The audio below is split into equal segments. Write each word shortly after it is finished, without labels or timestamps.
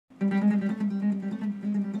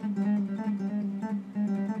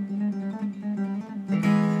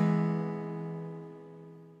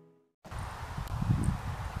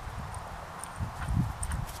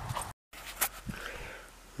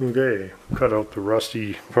Okay, cut out the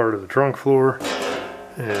rusty part of the trunk floor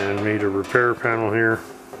and made a repair panel here.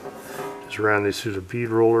 Just ran this through the bead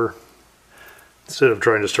roller. Instead of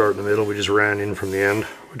trying to start in the middle, we just ran in from the end,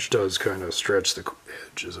 which does kind of stretch the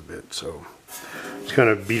edges a bit. So just kind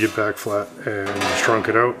of beat it back flat and shrunk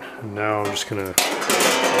it out. And now I'm just going to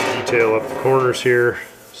detail up the corners here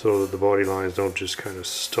so that the body lines don't just kind of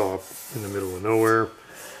stop in the middle of nowhere.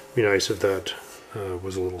 It'd be nice if that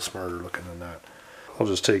was a little smarter looking than that. I'll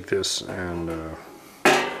just take this and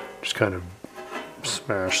just kind of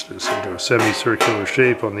smash this into a semicircular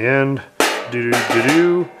shape on the end,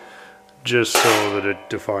 just so that it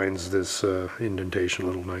defines this indentation a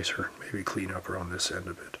little nicer. Maybe clean up around this end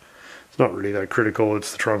of it. It's not really that critical,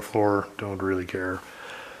 it's the trunk floor, don't really care,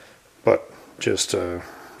 but just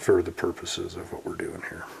for the purposes of what we're doing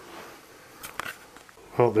here.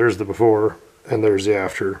 Well, there's the before and there's the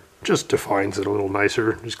after. Just defines it a little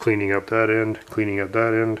nicer, just cleaning up that end, cleaning up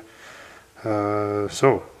that end.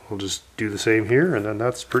 So we'll just do the same here, and then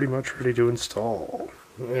that's pretty much ready to install.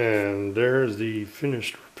 And there's the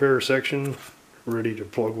finished repair section, ready to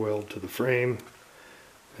plug weld to the frame.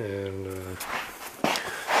 And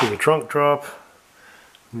for the trunk drop,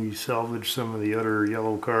 we salvaged some of the other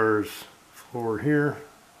yellow car's floor here.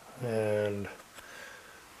 And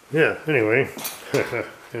yeah, anyway,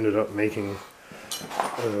 ended up making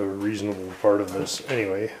a reasonable part of this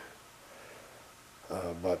anyway,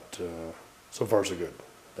 but so far so good.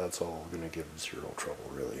 That's all going to give zero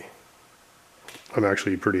trouble, really. I'm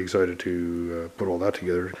actually pretty excited to put all that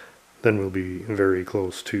together. Then we'll be very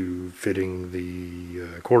close to fitting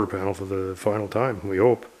the quarter panel for the final time, we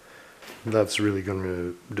hope. That's really going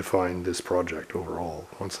to define this project overall.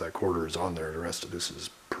 Once that quarter is on there, the rest of this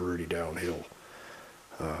is pretty downhill.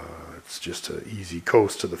 It's just an easy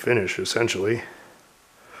coast to the finish, essentially.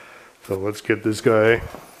 So let's get this guy,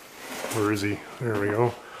 where is he? There we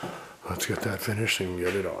go. Let's get that finished and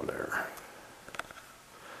get it on there.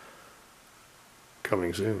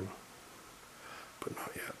 Coming soon, but not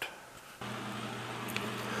yet.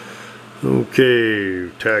 Okay,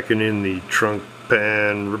 tacking in the trunk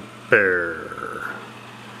pan repair.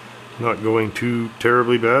 Not going too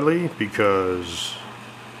terribly badly because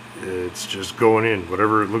it's just going in.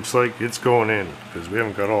 Whatever it looks like, it's going in because we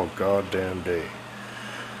haven't got all goddamn day.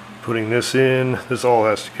 Putting this in, this all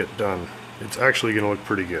has to get done. It's actually going to look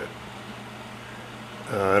pretty good.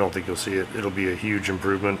 I don't think you'll see it. It'll be a huge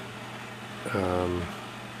improvement. You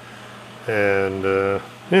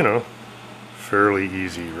know, fairly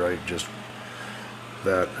easy, right? Just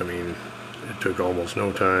that, I mean, it took almost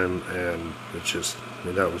no time, and it's just, I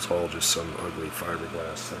mean, that was all just some ugly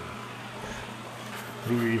fiberglass thing.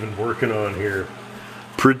 What are we even working on here?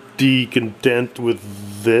 Pretty content with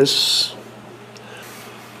this.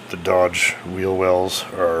 The Dodge wheel wells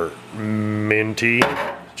are minty,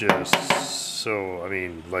 just so, I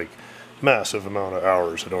mean, like, massive amount of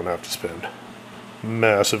hours I don't have to spend.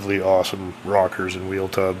 Massively awesome rockers and wheel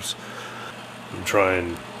tubs. I'm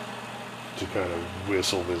trying to kind of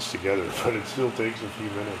whistle this together, but it still takes a few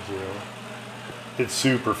minutes, you know. It's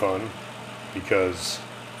super fun because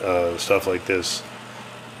stuff like this,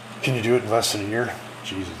 can you do it in less than a year?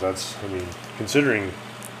 Jesus, that's, I mean, considering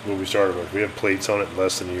what we started with, we have plates on it in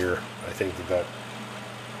less than a year. I think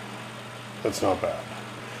that's not bad.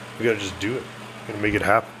 We gotta just do it. We gotta make it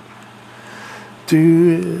happen.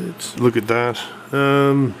 Do it. Look at that.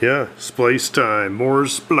 Yeah, splice time. More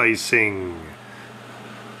splicing.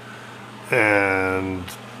 And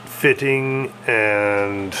fitting,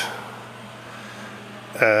 and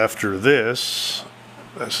after this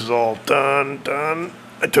is all done.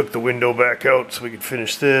 I took the window back out so we could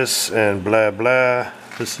finish this, and blah blah.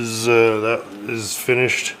 This is that is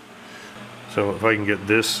finished. So if I can get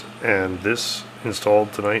this and this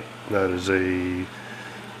installed tonight, that is a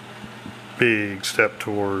big step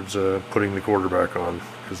towards putting the quarter back on,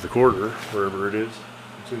 because the quarter, wherever it is,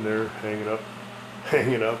 it's in there hanging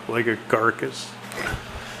up like a carcass.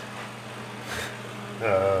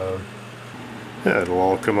 Yeah, it'll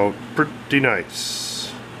all come out pretty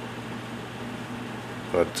nice.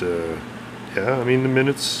 But yeah, I mean, the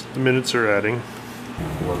minutes are adding.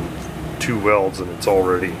 2 welds and it's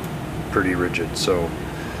already pretty rigid, so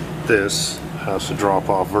this has to drop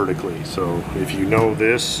off vertically. So if you know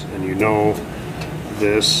this and you know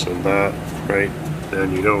this and that, right,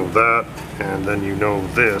 then you know that, and then you know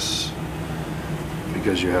this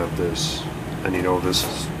because you have this, and you know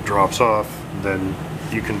this drops off, then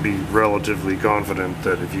you can be relatively confident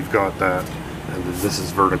that if you've got that and that this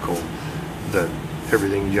is vertical, that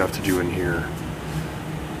everything you have to do in here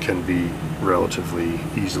can be relatively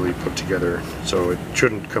easily put together. So it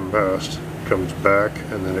shouldn't come past, it comes back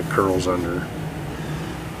and then it curls under.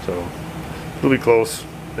 So it'll be close.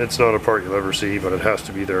 It's not a part you'll ever see, but it has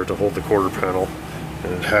to be there to hold the quarter panel,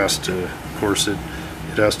 and it has to, of course, it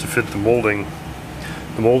has to fit the molding.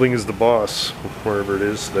 The molding is the boss, wherever it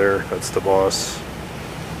is there, that's the boss.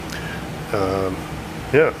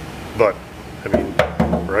 Yeah, but I mean,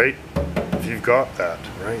 right, if you've got that,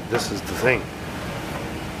 right, this is the thing,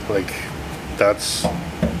 like, that's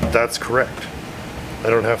correct. I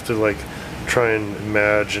don't have to like try and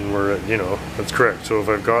imagine where, you know, that's correct. So if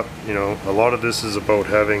I've got, you know, a lot of this is about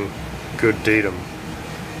having good data.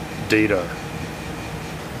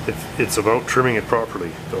 It's about trimming it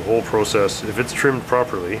properly. The whole process, if it's trimmed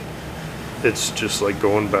properly, it's just like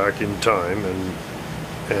going back in time and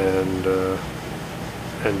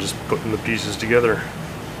just putting the pieces together,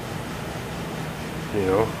 you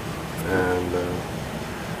know. And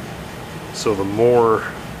so the more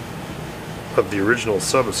of the original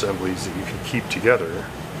sub-assemblies that you can keep together,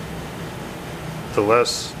 the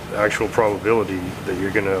less actual probability that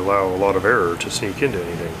you're going to allow a lot of error to sneak into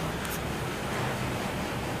anything.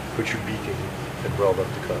 Put your beaking and weld up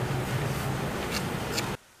the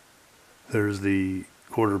cut. There's the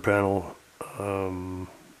quarter panel,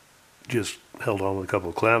 just held on with a couple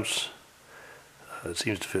of clamps. It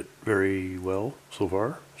seems to fit very well so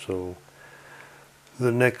far. So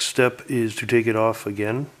the next step is to take it off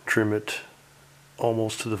again, trim it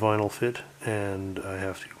almost to the final fit, and I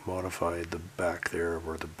have to modify the back there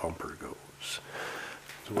where the bumper goes.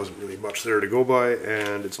 There wasn't really much there to go by,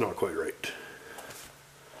 and it's not quite right.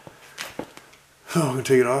 So I'm going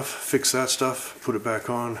to take it off, fix that stuff, put it back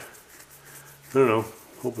on. I don't know,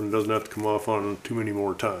 hoping it doesn't have to come off on too many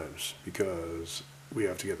more times, because we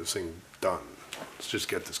have to get this thing done. Let's just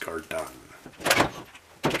get this car done.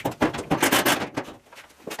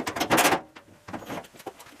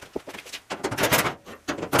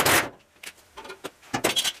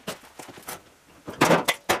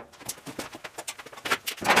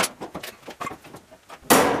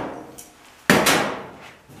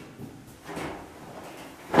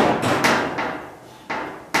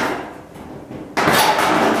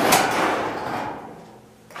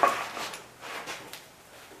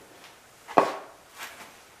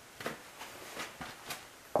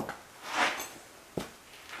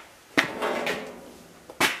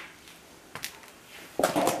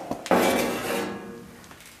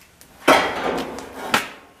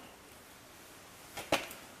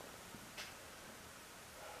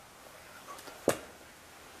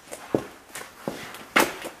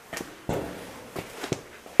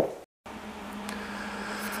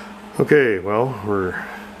 Okay, well, we're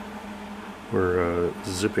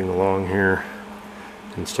zipping along here,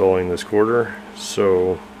 installing this quarter.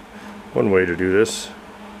 So one way to do this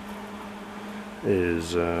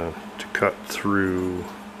is to cut through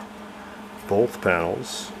both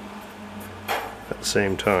panels at the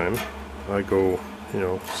same time. I go, you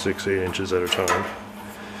know, 6-8 inches at a time.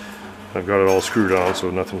 I've got it all screwed on so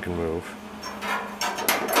nothing can move,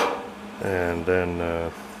 and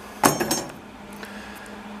then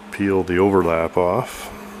peel the overlap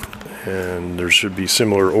off, and there should be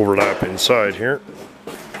similar overlap inside here.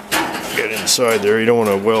 Get inside there, you don't want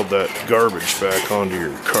to weld that garbage back onto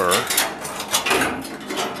your car.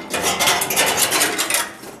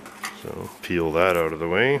 So peel that out of the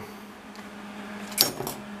way,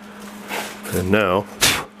 and now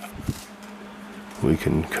we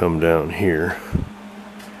can come down here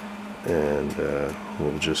and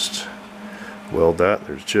we'll just weld that.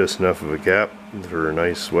 There's just enough of a gap for a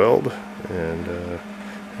nice weld, and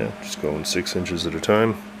yeah, just going 6 inches at a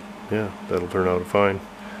time. Yeah, that'll turn out fine.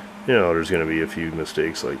 You know, there's going to be a few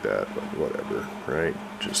mistakes like that, but whatever, right?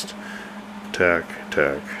 Just tack,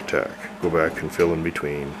 tack, tack. Go back and fill in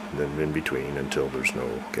between, then in between until there's no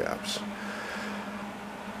gaps.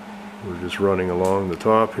 We're just running along the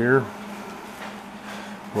top here,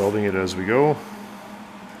 welding it as we go.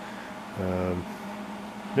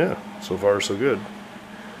 Yeah, so far so good.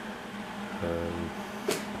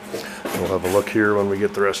 We'll have a look here when we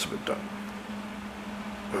get the rest of it done.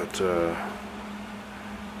 But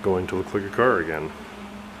going to look like a car again.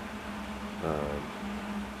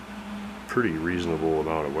 Pretty reasonable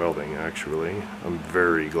amount of welding, actually. I'm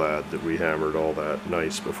very glad that we hammered all that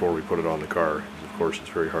nice before we put it on the car. Of course, it's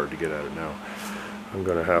very hard to get at it now. I'm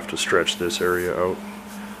going to have to stretch this area out.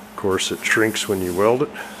 Of course, it shrinks when you weld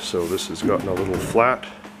it, so this has gotten a little flat.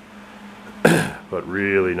 But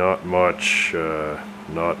really not much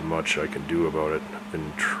I can do about it. I've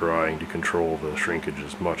been trying to control the shrinkage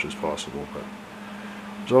as much as possible, but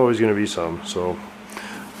there's always going to be some. So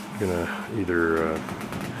I'm going to either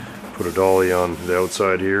put a dolly on the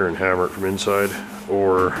outside here and hammer it from inside,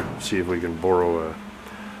 or see if we can borrow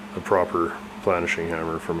a proper planishing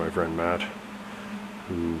hammer from my friend Matt,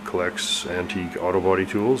 who collects antique auto body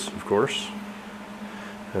tools, of course.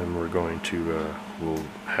 And we're going to, we'll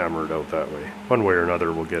hammer it out that way. One way or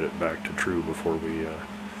another, we'll get it back to true before we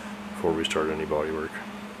start any body work.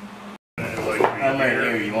 I'm right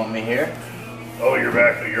here. You want me here? Oh, you're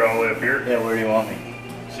back. You're all the way up here? Yeah, where do you want me?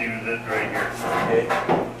 See that right here. Okay.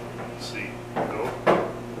 Let's see. Go.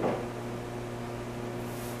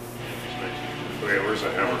 Okay, where's the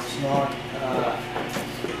hammer?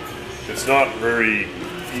 It's not very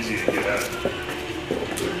easy to get at.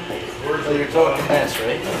 So you're talking this,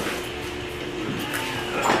 right?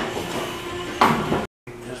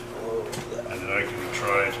 Just below that. And then I can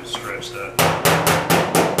try to stretch that.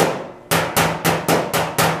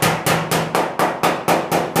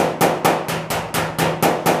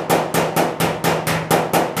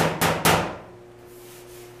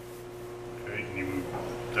 Okay, can you move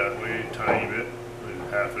that way a tiny bit, like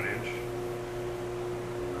half an inch?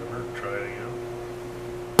 Remember, try it again.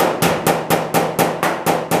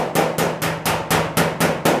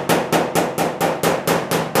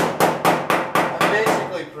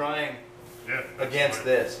 Against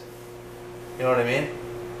this, you know what I mean?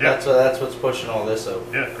 Yeah. That's what's pushing all this out.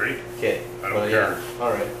 Yeah, great. Okay. I don't care. Yeah.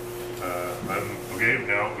 All right. I'm okay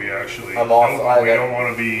now. We actually. I'm off. We don't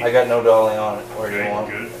want to be. I got no dolly on it. Or Okay, you want?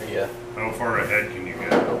 good. Yeah. How far ahead can you get?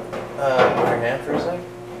 Put your hand for a sec.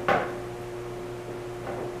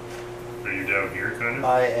 Are you down here, kind of?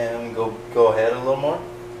 I am. Go ahead a little more.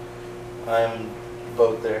 I'm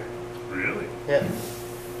about there. Really? Yeah.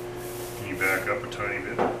 Can you back up a tiny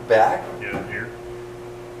bit? Back? Yeah, here.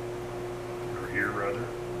 Or here, rather.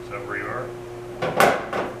 Is that where you are?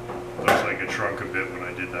 Looks like it shrunk a bit when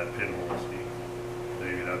I did that pinhole. See,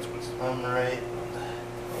 maybe that's what's. I'm right.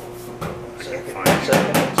 I can Second. find you.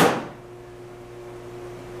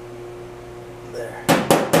 There.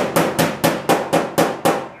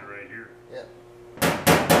 You're right here. Yeah.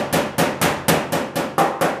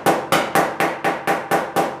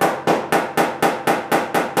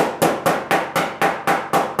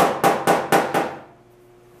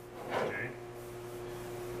 Okay.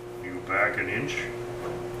 You go back an inch.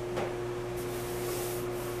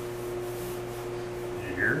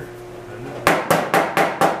 You hear?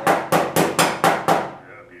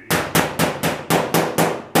 Yeah, beauty.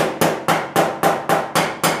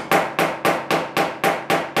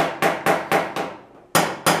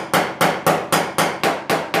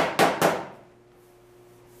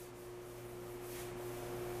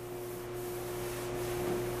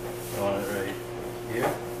 You want it right here?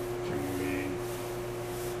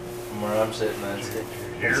 From where I'm sitting, that's it.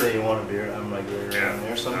 Here? Let's say you want to be, I'm like right Yeah, around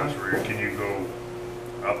there somewhere. that's where. Can you go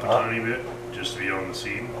up a Up? tiny bit just to be on the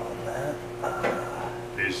seam? On that.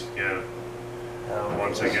 Yeah.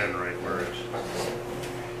 Once again, right where it's.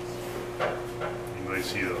 You might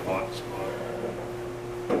see the hot spot.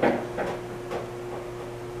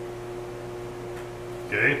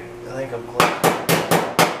 Okay. I think I'm close. Yep.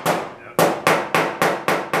 I'm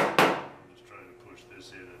just trying to push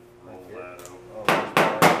this in and roll that out. Oh,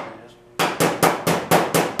 there's one right there.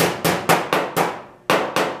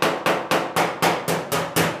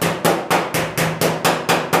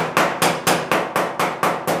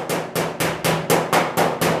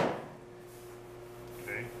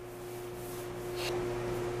 Okay.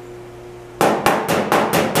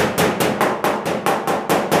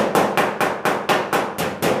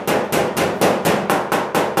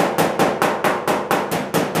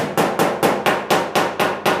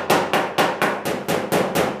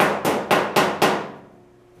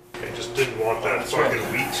 I just didn't want that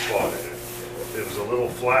fucking weak spot in it. It was a little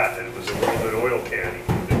flat and it was a little bit oil canny.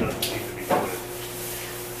 It doesn't seem to be good.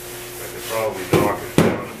 I could probably knock it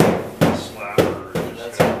down with a slapper or just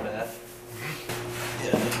That's kinda- not bad.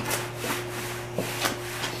 Yeah.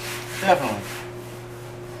 Definitely.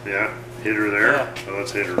 Yeah, hit her there. Yeah. Oh,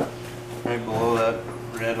 let's hit her. Right below that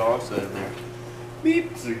red oxide there. Beep.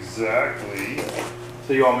 That's exactly.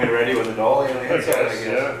 So you want me ready with the dolly on the I inside, guess,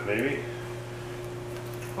 yeah, maybe.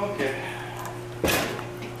 Okay. I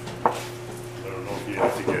don't know if you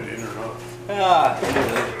have to get in or not. Ah,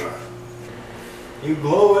 you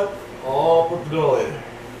blow it, I'll put the dolly in.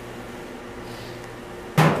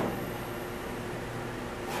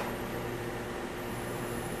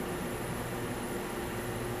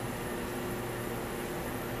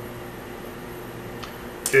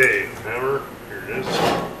 Okay, hammer, here it is.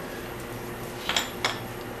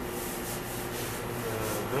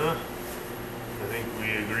 I think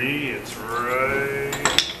we agree it's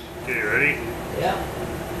right. Okay, ready? Yeah.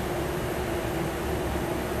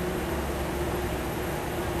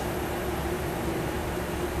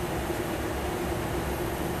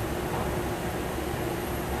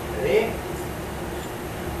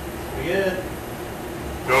 good.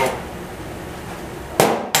 Go.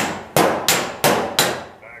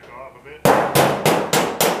 Back off a bit.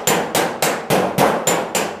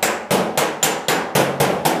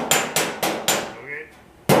 Okay.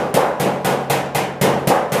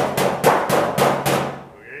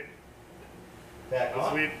 Okay. Back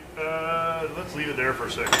on. Let's leave it there for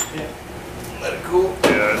a second. Yeah. Let it cool.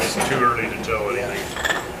 Yeah, it's too early to tell anything.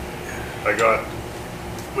 I got,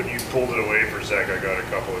 when you pulled it away for a sec, I got a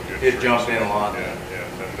couple of good It jumped in a lot. Yeah, yeah.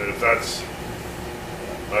 And then if that's,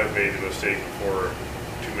 I've made the mistake before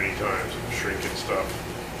too many times of shrinking stuff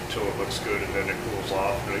until it looks good and then it cools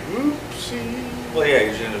off. And like, whoopsie. Well, yeah,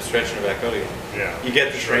 you end up stretching it back out again. Yeah. You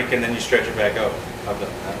get the shrink and then you stretch it back out. I've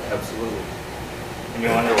done that, absolutely. And you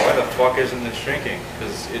wonder why the fuck isn't it shrinking?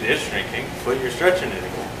 Because it is shrinking, but you're stretching it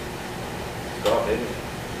again. Stop hitting it.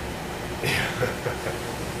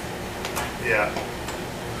 Yeah.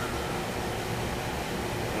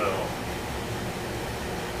 No.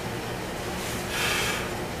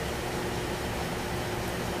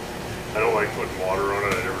 I don't like putting water on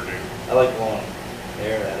it, I never do. I like blowing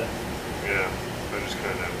air at it. Yeah, I just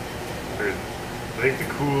kind of, I think the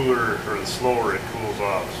cooler or the slower it cools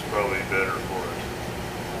off is probably better for it.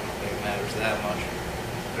 I don't think it matters that much.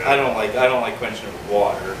 Yeah. I don't like quenching it with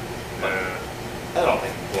water. Yeah. I don't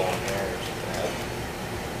think blowing air is bad.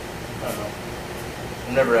 I don't know.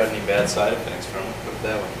 I've never had any bad side effects from it, put it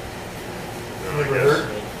that way. No, I guess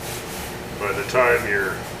by the time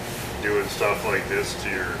you're doing stuff like this to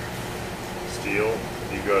your steel,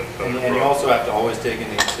 you got And you also have to always take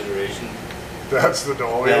into consideration that's the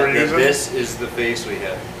dolly that we're using? this is the face we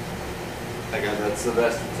have. That's the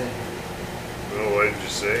best thing. Well, what did you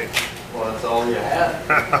say? Well, that's all you had.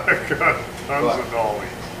 I've got tons What? of dolly.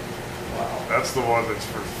 Wow. That's the one that's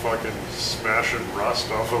for fucking smashing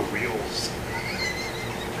rust off of wheels.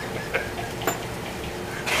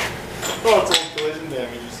 Well, it's all collision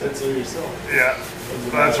damage. You said so yourself. Yeah,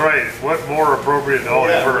 that's right. What more appropriate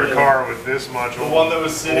dolly Yeah, for really. a car with this much The one that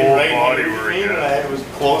was sitting old right body under work, me, and yeah. it was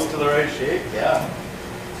close to the right shape. Yeah.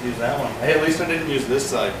 Let's use that one. Hey, at least I didn't use this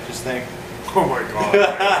side. Just think. Oh my god.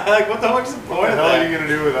 Like, what the fuck's the point What the of hell that? are you gonna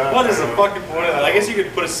do with that? What is the fucking point of that? I guess you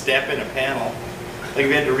could put a step in a panel. Like if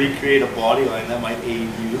you had to recreate a body line, that might aid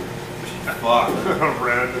you. Fuck. A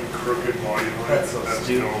random crooked body line. That's so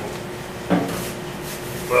stupid. dope.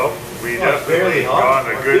 Well, we Oh, it's barely definitely hot. got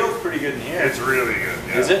a It good. feels pretty good in here. It's really good.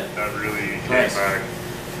 Yeah. Is it? That really came Nice. back.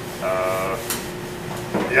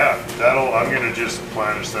 Yeah, I'm gonna just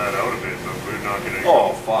planish that out a bit, but we're not gonna.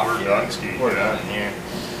 Oh fuck. We're yeah. done skiing. We're yeah. done in here.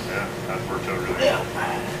 Yeah, that worked out really Yeah. well.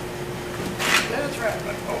 That's right.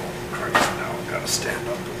 Oh Christ! Now I've got to stand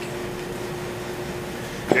up again.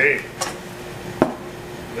 Okay.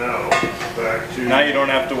 Now back to. Now you don't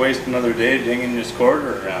have to waste another day digging this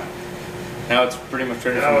corridor around. Now it's pretty much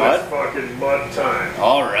ready for Now mud. it's fucking mud time.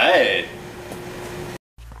 All right.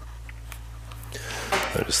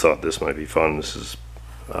 I just thought this might be fun. This is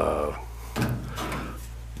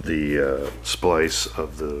the splice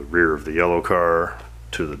of the rear of the yellow car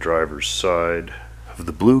to the driver's side of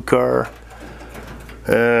the blue car,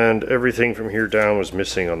 and everything from here down was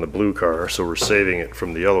missing on the blue car, so we're saving it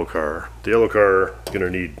from the yellow car. The yellow car is going to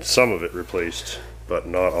need some of it replaced, but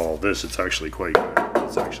not all this. It's actually quite good.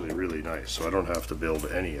 It's actually really nice, so I don't have to build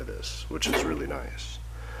any of this, which is really nice.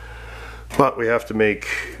 But we have to make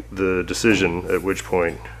the decision at which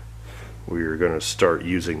point we are going to start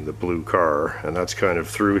using the blue car, and that's kind of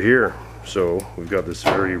through here. So we've got this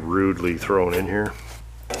very rudely thrown in here.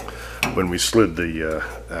 When we slid the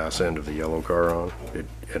ass end of the yellow car on, it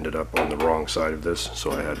ended up on the wrong side of this,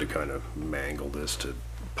 so I had to kind of mangle this to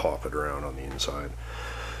pop it around on the inside.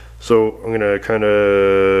 So I'm going to kind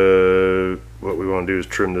of, what we want to do is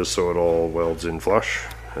trim this so it all welds in flush,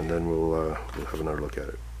 and then we'll have another look at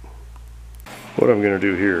it. What I'm going to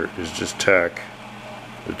do here is just tack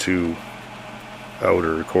the two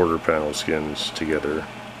outer quarter panel skins together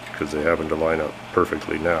because they happen to line up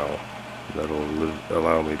perfectly now. That'll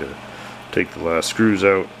allow me to take the last screws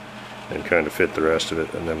out and kind of fit the rest of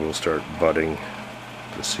it, and then we'll start butting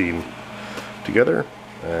the seam together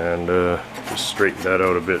and just straighten that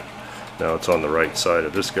out a bit. Now it's on the right side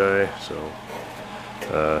of this guy, so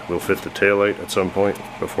we'll fit the taillight at some point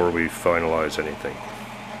before we finalize anything.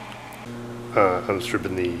 I'm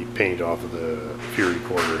stripping the paint off of the Fury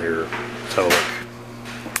quarter here. Let's have a look.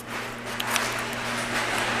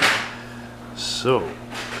 So,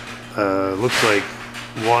 looks like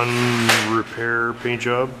one repair paint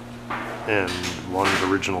job and one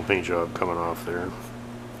original paint job coming off there. You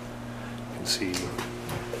can see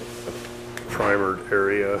the primered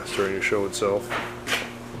area starting to show itself.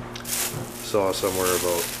 Saw somewhere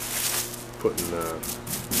about putting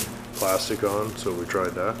plastic on, so we tried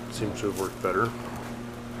that. Seems to have worked better.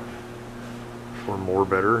 Or more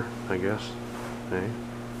better, I guess. Hey.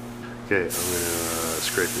 Okay, I'm gonna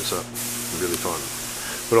scrape this up. Really fun.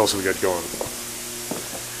 What else have we got going?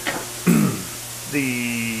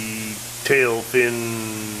 The tail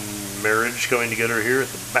fin marriage going together here at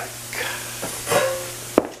the back.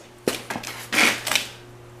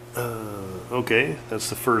 Okay, that's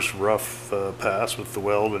the first rough pass with the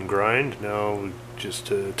weld and grind. Now we just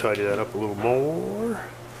tidy that up a little more.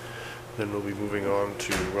 Then we'll be moving on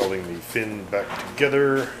to welding the fin back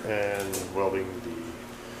together and welding the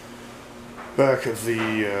back of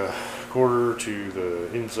the quarter to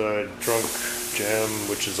the inside trunk jam,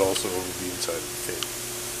 which is also the inside of the fin.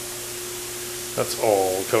 That's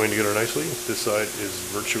all coming together nicely. This side is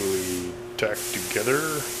virtually tacked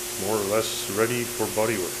together, more or less ready for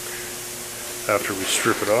bodywork. After we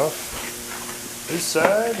strip it off, this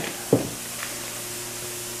side,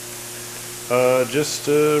 just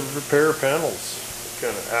repair panels.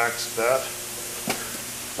 Kind of axed that.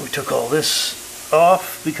 We took all this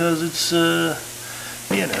off because it's,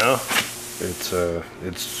 you know, it's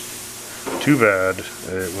too bad.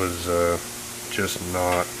 It was just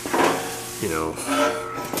not, you know,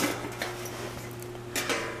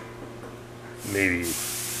 maybe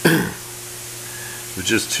it was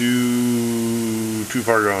just too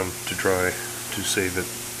far gone to try to save it.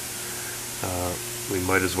 We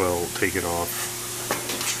might as well take it off.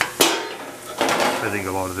 I think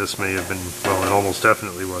a lot of this may have been, well, it almost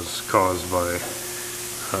definitely was caused by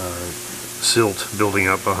silt building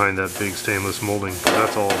up behind that big stainless molding.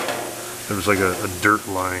 That's all. There was like a dirt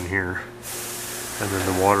line here, and then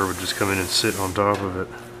the water would just come in and sit on top of it.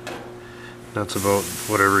 That's about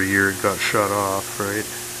whatever year it got shut off, right?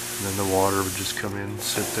 And then the water would just come in and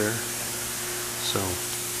sit there. So,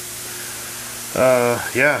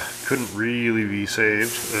 yeah, couldn't really be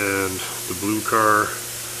saved. And the blue car,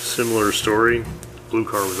 similar story. Blue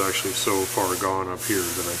car was actually so far gone up here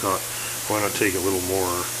that I thought, why not take a little more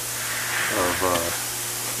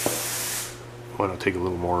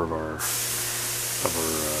of our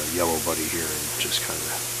yellow buddy here and just kind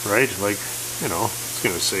of, right? Like, you know, it's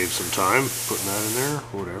going to save some time putting that in there,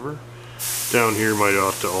 whatever. Down here might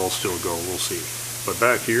have to all still go, we'll see. But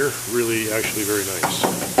back here, really, actually very nice.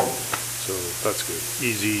 So that's good.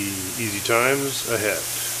 Easy times ahead.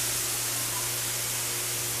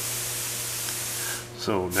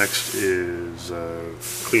 So next is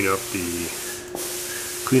clean up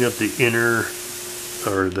the inner,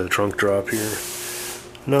 or the trunk drop here.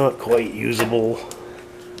 Not quite usable.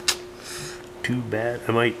 Too bad.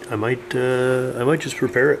 I might just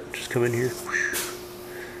repair it. Just come in here,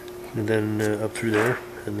 and then up through there,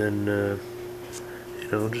 and then you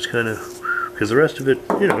know, just kind of, because the rest of it,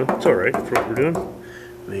 you know, it's all right for what we're doing.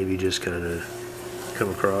 Maybe just kind of come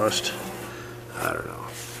across. I don't know.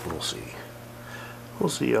 We'll see. We'll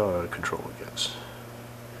see how out of control it gets.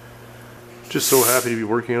 Just so happy to be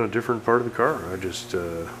working on a different part of the car. I just,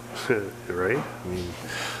 right? I mean,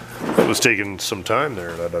 it was taking some time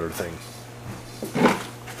there, that other thing.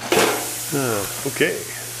 Okay,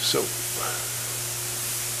 so.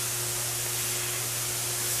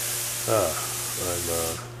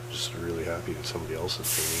 I'm just really happy that somebody else is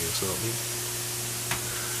painting, it's not me.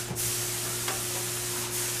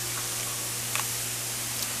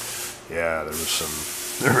 Yeah,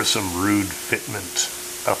 there was some rude fitment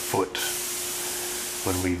afoot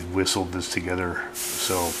when we whistled this together.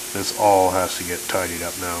 So this all has to get tidied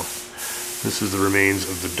up now. This is the remains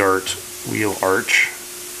of the dart wheel arch.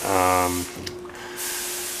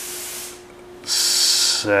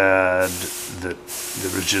 Sad that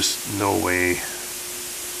there was just no way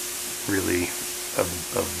really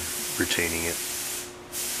of retaining it.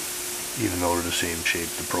 Even though they're the same shape,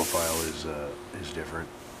 the profile is different.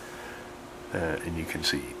 And you can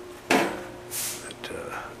see that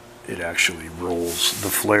it actually rolls. The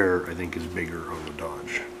flare, I think, is bigger on the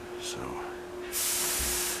Dodge, so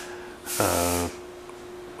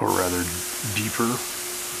or rather deeper.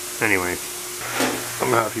 Anyway,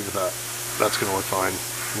 I'm happy with that. That's gonna look fine.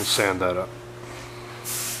 We'll sand that up.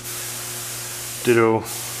 Ditto.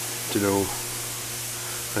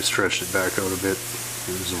 I stretched it back out a bit.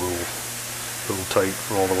 It was a little tight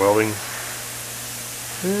for all the welding.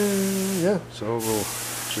 Yeah, so we'll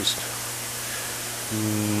just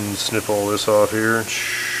snip all this off here,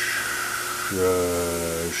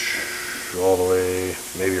 all the way,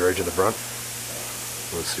 maybe right to the front.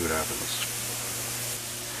 Let's see what happens.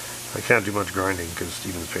 I can't do much grinding because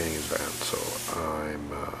Steven's painting his van, so I'm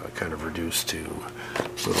kind of reduced to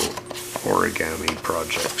little origami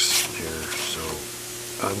projects here. So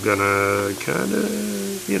I'm gonna kind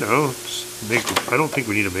of, you know, make. I don't think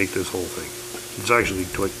we need to make this whole thing. It's actually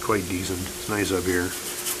quite decent. It's nice up here.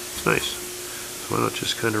 It's nice. So why not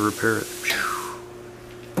just kind of repair it?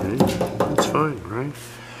 It's fine, right?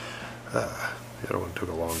 That one took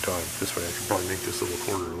a long time. This way I could probably make this little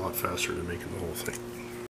corner a lot faster than making the whole thing.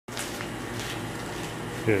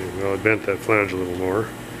 Okay, well I bent that flange a little more.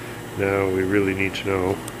 Now we really need to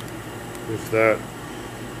know if that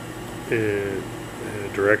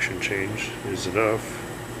direction change is enough.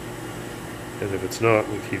 And if it's not,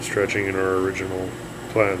 we keep stretching in our original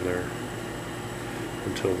plan there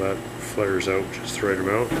until that flares out just the right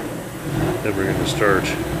amount. Then we're going to start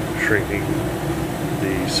shrinking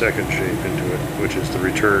the second shape into it, which is the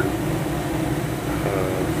return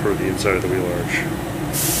for the inside of the wheel arch.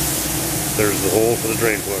 There's the hole for the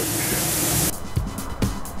drain plug.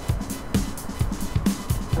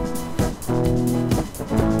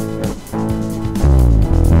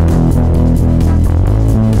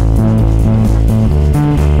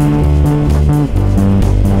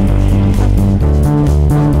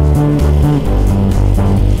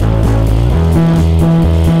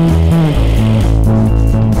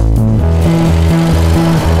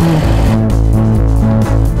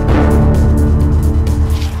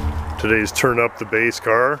 Today's turn up the base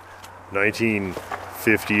car,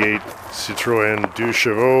 1958 Citroen 2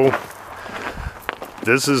 Chevaux.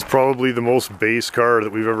 This is probably the most base car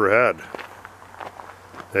that we've ever had.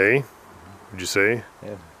 Hey, would you say? Yeah,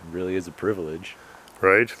 it really is a privilege.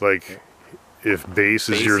 Right? Like, if base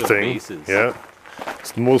is your thing, bases. yeah,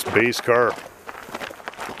 it's the most base car.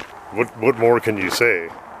 What more can you say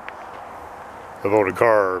about a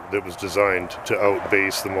car that was designed to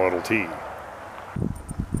outbase the Model T?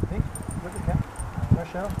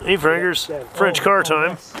 Hey Frankers, French car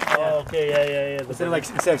time. Oh, okay, yeah. Instead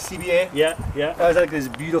of CBA? Yeah. That was like this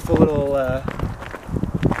beautiful little,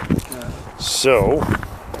 So,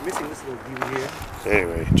 I'm missing this little beauty here.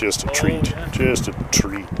 anyway, just a treat. yeah. Just a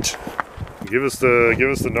treat. Give us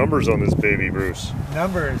the numbers on this baby, Bruce.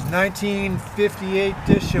 Numbers, 1958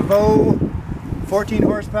 Chevaux, 14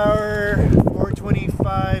 horsepower,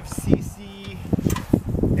 425 cc,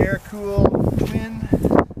 air-cooled twin.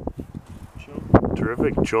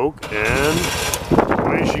 Terrific choke, and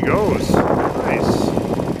away she goes. Nice.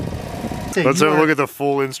 Let's have a look at the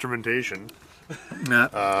full instrumentation.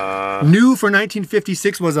 New for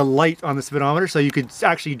 1956 was a light on the speedometer, so you could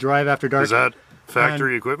actually drive after dark. Is that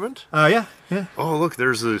factory equipment? Yeah. Oh, look,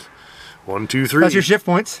 there's the 1, 2, 3. That's your shift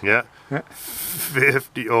points. Yeah.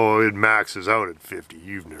 50. Oh, it maxes out at 50.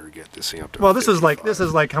 You've never get this thing up to. Well, this is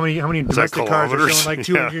 55. like how many domestic cars are kilometers? showing like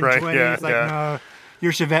Yeah, 220. right, yeah, It's like yeah. no,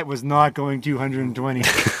 your Chevette was not going 220.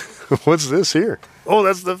 What's this here? Oh,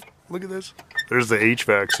 that's the. Look at this. There's the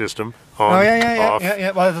HVAC system. On, Oh yeah.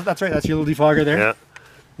 off. Well, that's right. That's your little defogger there. Yeah.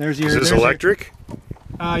 There's your. Is this there's your- electric?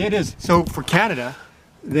 Yeah, it is. So for Canada,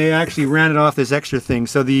 they actually ran it off this extra thing.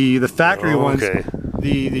 So the factory ones, okay.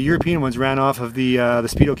 the European ones ran off of the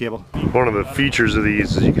speedo cable. One of the features of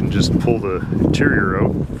these is you can just pull the interior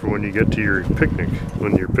out for when you get to your picnic.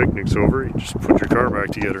 When your picnic's over, you just put your car back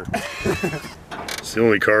together. It's the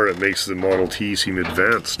only car that makes the Model T seem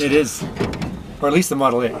advanced. It is, or at least the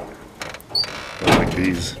Model A. Like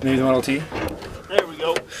these. Maybe the Model T. There we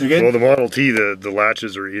go. You good? Well, the Model T, the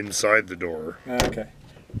latches are inside the door. Okay.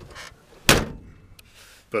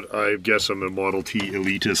 But I guess I'm a Model T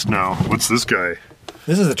elitist now. What's this guy?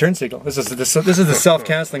 This is the turn signal. This is the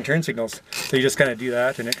self-canceling turn signals. So you just kind of do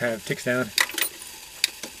that, and it kind of ticks down.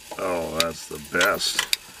 Oh, that's the best.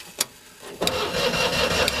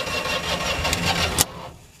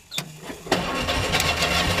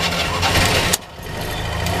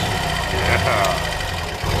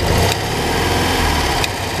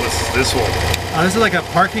 What's this one? This is like a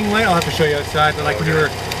parking light. I'll have to show you outside. But like when you were,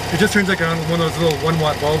 it just turns like on one of those little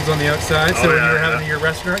 1-watt bulbs on the outside. So Oh, when yeah, you were yeah. having your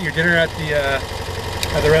restaurant, your dinner at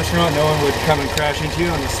the restaurant, no one would come and crash into you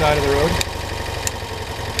on the side of the road.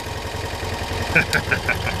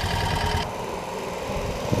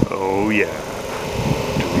 Oh yeah.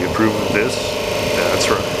 Do we approve of this? That's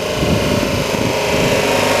right.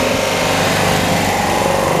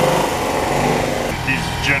 These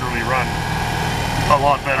generally run a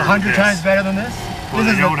lot better. 100 times better than this. Well,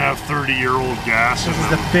 This they is don't have 30-year-old gas in This is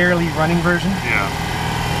the them. barely running version. Yeah.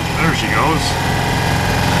 There she goes.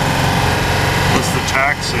 What's the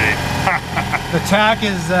tack say? The tack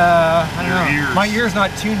is, I don't Your know. ears. My ear's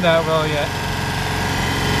not tuned that well yet.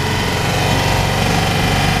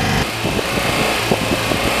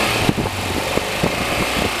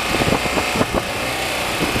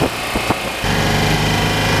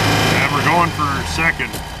 And we're going for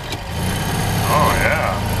second. Oh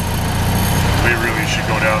yeah. We really should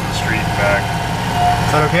go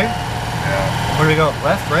Where do we go?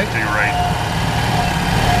 Left, right? Take a right.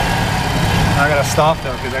 I gotta stop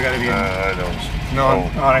though, because I gotta be in. I don't.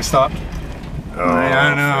 No, I stopped. Oh, I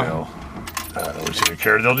don't know. Fail. Nobody's gonna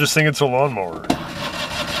care. They'll just think it's a lawnmower.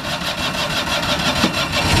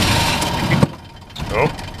 Oh,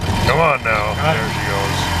 come on now. There she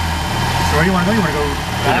goes. So where do you want to go? You want to go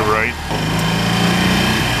Take a right.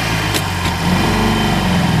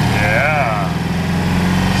 Yeah.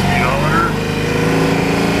 Speedometer.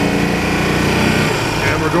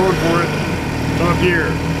 And we're going for it. Top gear.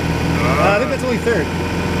 I think that's only third.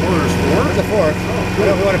 Oh, there's four? There's a fourth. I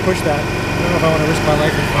don't want to push that. I don't know if I want to risk my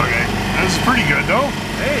life. Okay. This is pretty good though.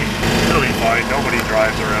 Hey. It'll be fine. Nobody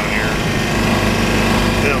drives around here.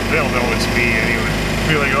 They'll know it's me anyway.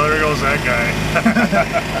 Be like, oh, there goes that guy.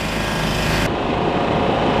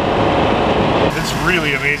 It's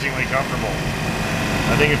really amazingly comfortable.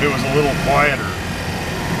 I think if it was a little quieter,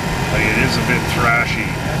 like it is a bit thrashy.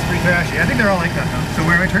 Yeah, it's pretty trashy. I think they're all like that though. So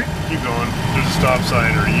where am I turning? Keep going. There's a stop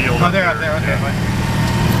sign or yield. Oh, they're up there. Okay. Yeah. But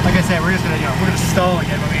like I said, we're just gonna, we're gonna stall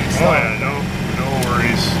again when we stall. Oh yeah, no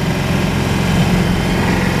worries.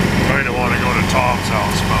 Kind of want to go to Tom's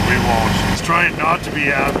house, but we won't. He's trying not to be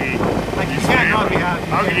happy. Like, you can't not be happy.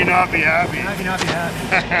 How can you not be happy? How can you not be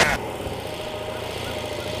happy?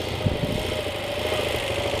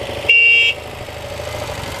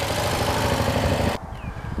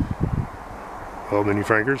 Well, Mini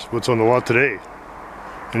Frankers, what's on the lot today?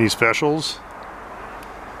 Any specials?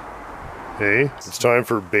 Hey, it's time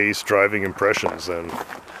for base driving impressions then.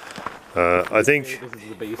 I think This is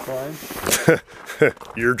the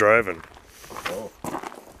baseline. you're driving. Oh.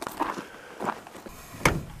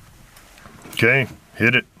 Okay,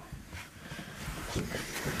 hit it.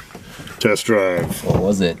 Test drive. What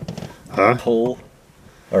was it? Huh? Pull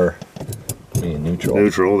or neutral.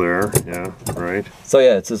 Neutral there, yeah, right. So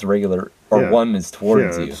yeah, it's just regular, or Yeah. one is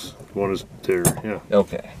towards you. One is there, yeah.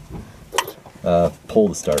 Okay. Pull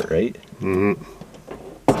to start, right? Mm-hmm.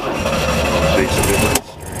 Makes a difference.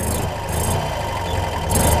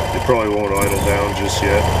 It probably won't idle down just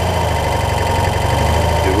yet.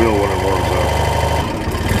 It will when it warms up.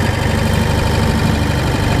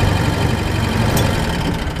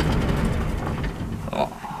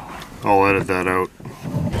 I'll edit that out.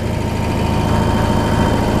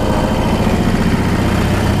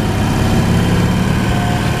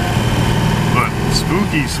 But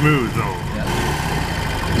spooky smooth though.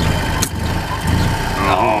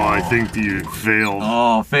 Oh, I think you failed.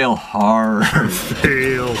 Oh, fail hard.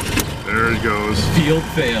 Fail. There it goes. Field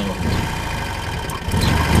fail.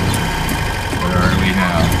 Where are we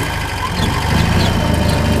now?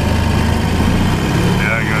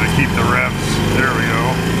 Yeah, I gotta keep the revs. There we go.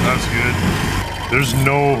 That's good. There's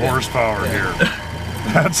no horsepower here.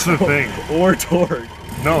 That's the thing. Or torque.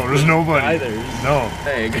 No, there's nobody. Either. No.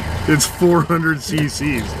 Egg. It's 400 cc's.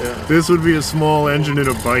 Yeah. This would be a small engine in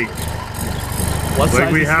a bike. What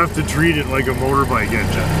Like size we is have to treat it like a motorbike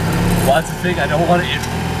engine. Well, that's the thing. I don't want to.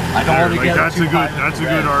 I don't want to Like get that's too a high good. with That's the a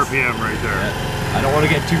good revs. RPM right there. Yeah. I don't want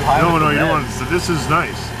to get too high. No, with no, the you don't want. revs. So this is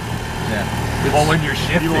nice. Yeah. Well, when you're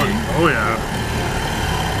shifting, You want, oh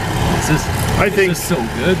yeah. it's just. I think. It's just so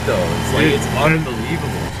good though. It's like it's and-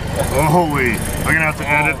 unbelievable. Oh wait, I'm gonna have to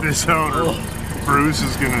edit this out, or Bruce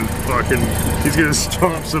is gonna fucking. He's gonna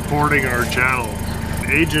stop supporting our channel.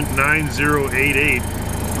 Agent 9088.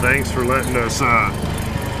 Thanks for letting us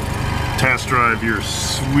test drive your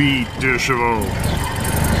sweet deux chevaux.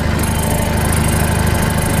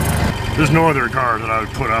 There's no other car that I would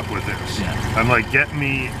put up with this. Yeah. I'm like, get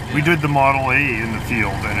me. We did the Model A in the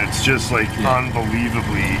field, and it's just like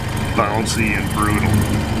unbelievably bouncy and brutal.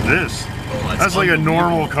 This, that's like a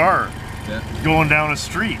normal car Yeah. going down a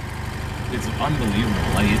street. It's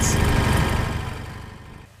unbelievable. Like it's.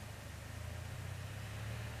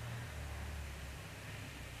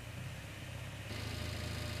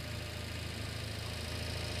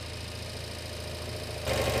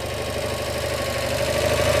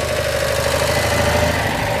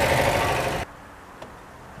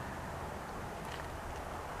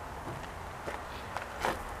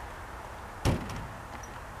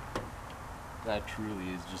 That truly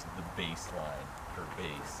is just the baseline for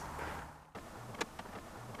bass.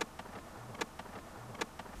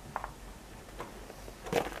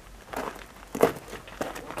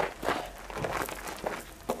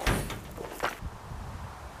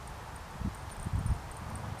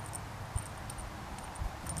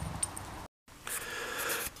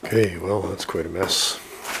 Okay, well, that's quite a mess.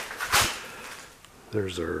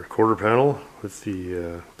 There's our quarter panel with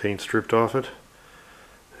the paint stripped off it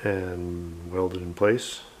and welded in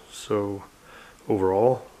place. So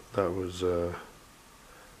overall, that was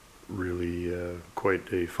really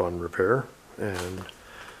quite a fun repair, and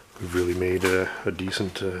we've really made a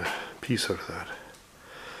decent piece out of that.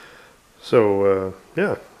 So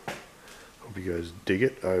yeah, hope you guys dig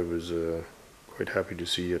it. I was quite happy to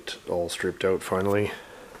see it all stripped out finally.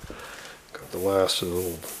 Got the last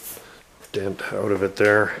little dent out of it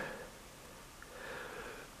there.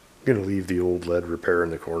 I'm gonna leave the old lead repair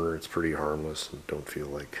in the corner. It's pretty harmless and don't feel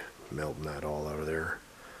like melting that all out of there.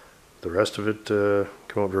 The rest of it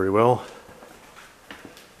came out very well.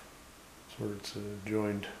 So it's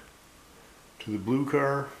joined to the blue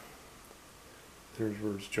car. There's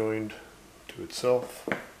where it's joined to itself.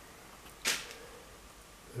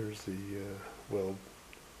 There's the weld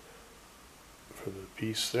for the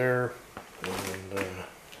piece there, and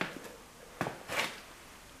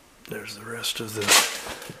there's the rest of the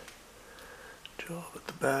job at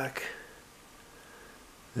the back.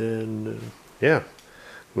 Then yeah,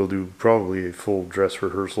 we'll do probably a full dress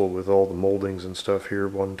rehearsal with all the moldings and stuff here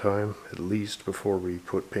one time, at least before we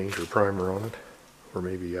put paint or primer on it, or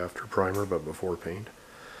maybe after primer but before paint.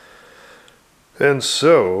 And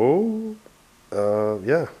so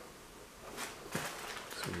yeah,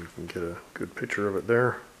 so we can get a good picture of it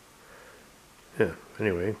there. Yeah,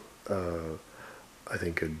 anyway, I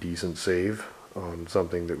think a decent save on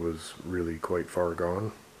something that was really quite far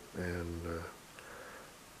gone, and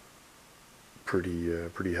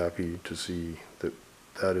pretty happy to see that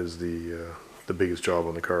that is the biggest job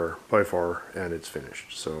on the car by far, and it's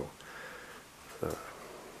finished. So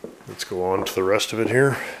let's go on to the rest of it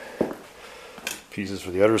here. Pieces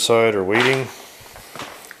for the other side are waiting.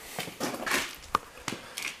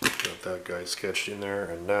 Got that guy sketched in there,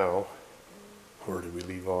 and now where did we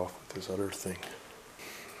leave off with this other thing?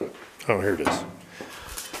 Oh, here it is.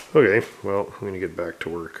 Okay, well, I'm going to get back to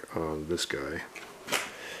work on this guy,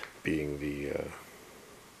 being the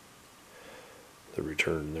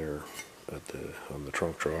return there at on the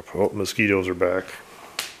trunk drop. Oh, mosquitoes are back.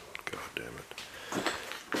 God damn it.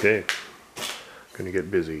 Okay, going to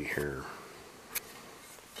get busy here.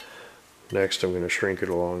 Next, I'm going to shrink it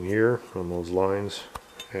along here on those lines,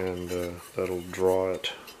 and that'll draw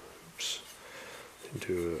it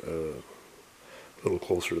into a little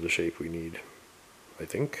closer to the shape we need, I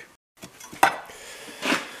think.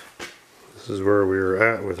 This is where we were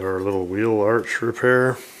at with our little wheel arch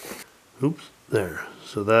repair. Oops, there.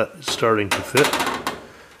 So that is starting to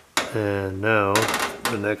fit. And now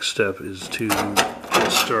the next step is to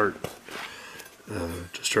start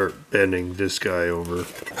bending this guy over,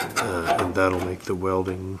 and that'll make the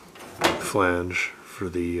welding flange for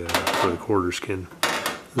the quarter skin.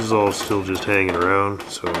 This is all still just hanging around,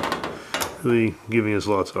 so really giving us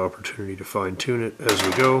lots of opportunity to fine tune it as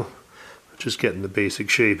we go. Just getting the basic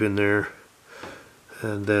shape in there,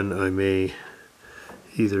 and then I may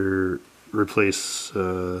either replace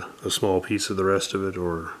a small piece of the rest of it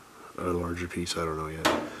or a larger piece, I don't know yet.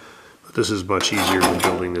 But this is much easier than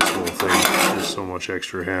building this whole thing. There's so much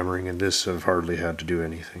extra hammering, and this I've hardly had to do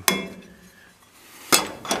anything.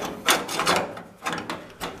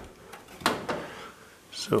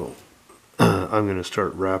 So I'm going to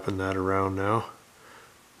start wrapping that around now,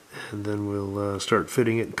 and then we'll start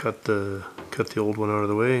fitting it and cut the old one out of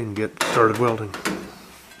the way and get started welding.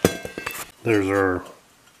 There's our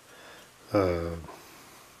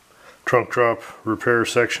trunk drop repair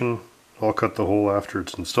section. I'll cut the hole after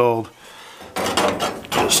it's installed.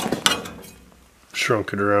 Just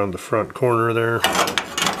shrunk it around the front corner there.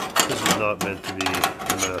 This is not meant to be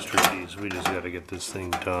a masterpiece. We just got to get this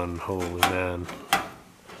thing done. Holy man.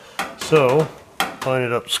 So line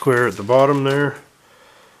it up square at the bottom there,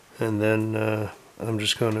 and then I'm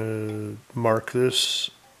just going to mark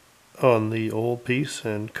this on the old piece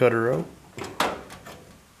and cut her out,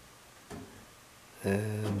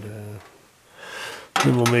 and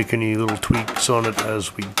then we'll make any little tweaks on it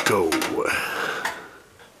as we go.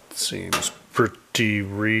 Seems pretty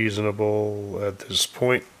reasonable at this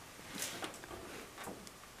point.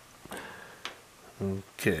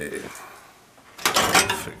 Okay,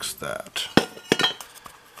 fix that.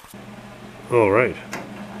 All right,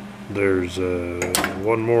 there's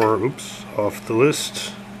one more, oops, off the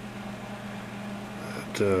list.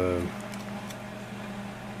 That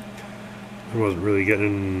I wasn't really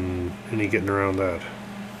getting around that.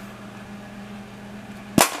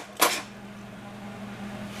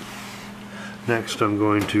 Next, I'm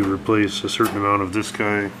going to replace a certain amount of this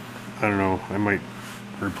guy. I don't know, I might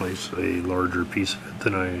replace a larger piece of it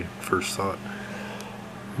than I first thought.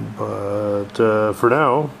 But for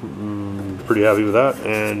now, I'm pretty happy with that,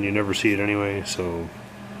 and you never see it anyway, so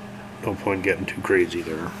no point getting too crazy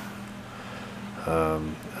there.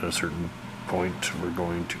 At a certain point, we're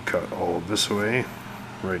going to cut all of this away,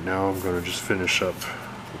 right now I'm going to just finish up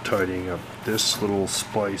tidying up this little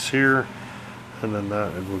splice here, and then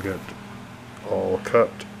that it will get all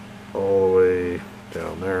cut all the way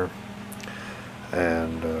down there.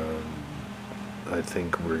 And I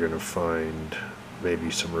think we're going to find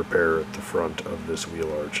maybe some repair at the front of this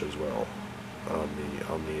wheel arch as well, on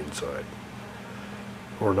the inside.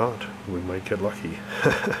 Or not. We might get lucky.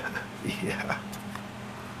 Yeah.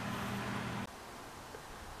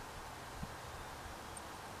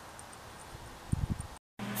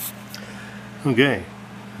 Okay,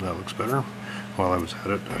 that looks better. While I was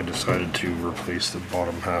at it, I decided to replace the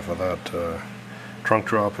bottom half of that trunk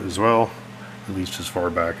drop as well, at least as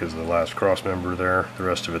far back as the last cross member there. The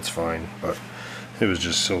rest of it's fine, but it was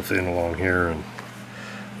just so thin along here, and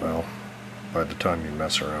well, by the time you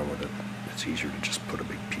mess around with it, it's easier to just put a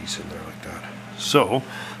big piece in there like that. So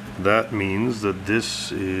that means that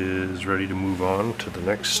this is ready to move on to the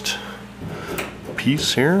next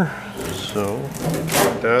piece here. So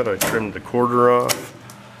like that, I trimmed the quarter off.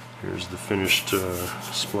 Here's the finished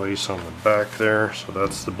splice on the back there. So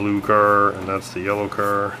that's the blue car and that's the yellow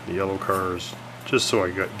car. The yellow car is just so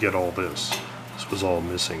I get all this. This was all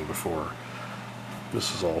missing before.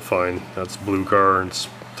 This is all fine. That's blue car and it's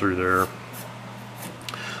through there.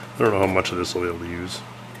 I don't know how much of this I'll be able to use.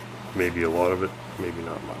 Maybe a lot of it, maybe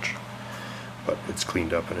not much. But it's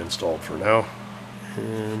cleaned up and installed for now.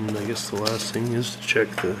 And I guess the last thing is to check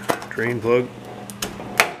the drain plug.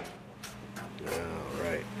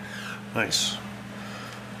 Alright, nice.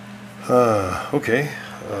 Okay,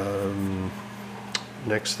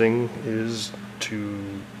 next thing is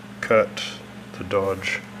to cut the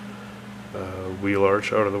Dodge wheel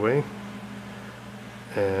arch out of the way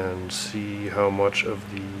and see how much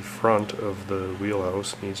of the front of the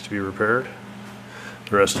wheelhouse needs to be repaired.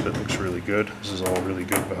 The rest of it looks really good. This is all really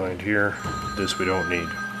good behind here. This we don't need.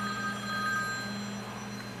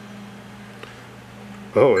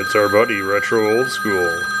 Oh, it's our buddy, Retro Old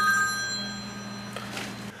School.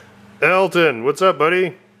 Elton, what's up, buddy?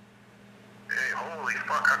 Hey, holy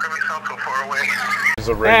fuck, how come you sound so far away? He's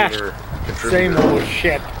a regular contributor. Same old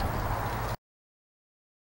shit.